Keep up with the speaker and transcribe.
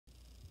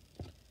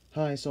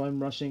Hi, so I'm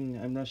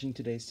rushing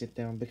today's sit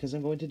down because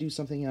I'm going to do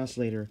something else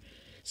later.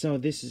 So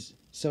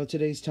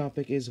today's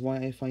topic is why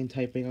I find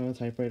typing on a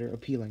typewriter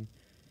appealing.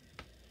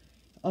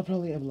 I'll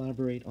probably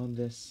elaborate on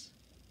this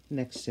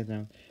next sit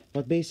down.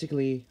 But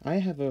basically, I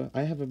have a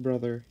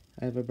brother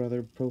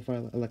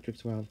profile electric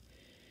 12,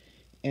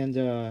 and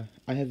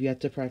I have yet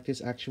to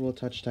practice actual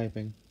touch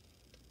typing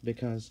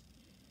because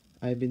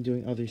I've been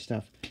doing other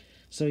stuff.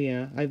 So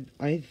yeah,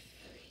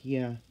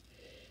 yeah.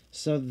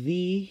 So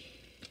the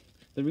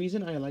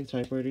reason I like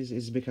typewriters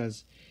is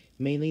because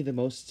mainly the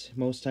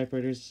most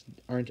typewriters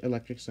aren't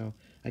electric, so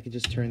I can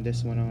just turn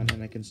this one on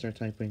and I can start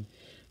typing.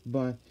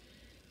 But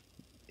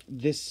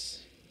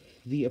this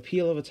the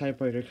appeal of a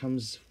typewriter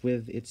comes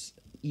with its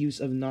use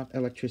of not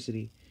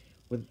electricity,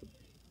 with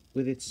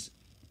its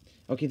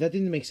okay, that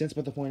didn't make sense,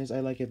 but the point is I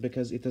like it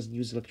because it doesn't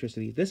use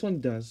electricity. This one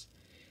does,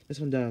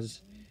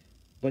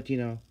 but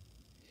it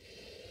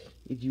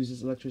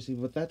uses electricity,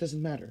 but that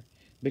doesn't matter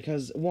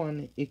because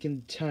one, it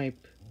can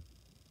type,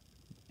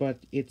 but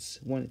it's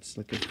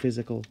like a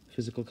physical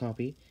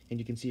copy, and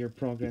you can see your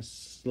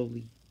progress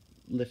slowly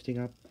lifting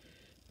up,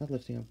 not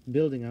lifting up,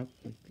 building up.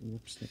 Like,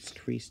 whoops, that's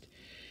creased.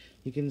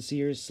 You can see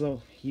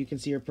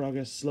your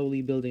progress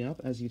slowly building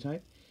up as you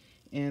type,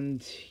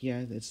 and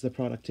yeah, it's the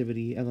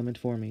productivity element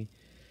for me.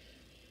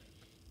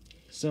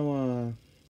 So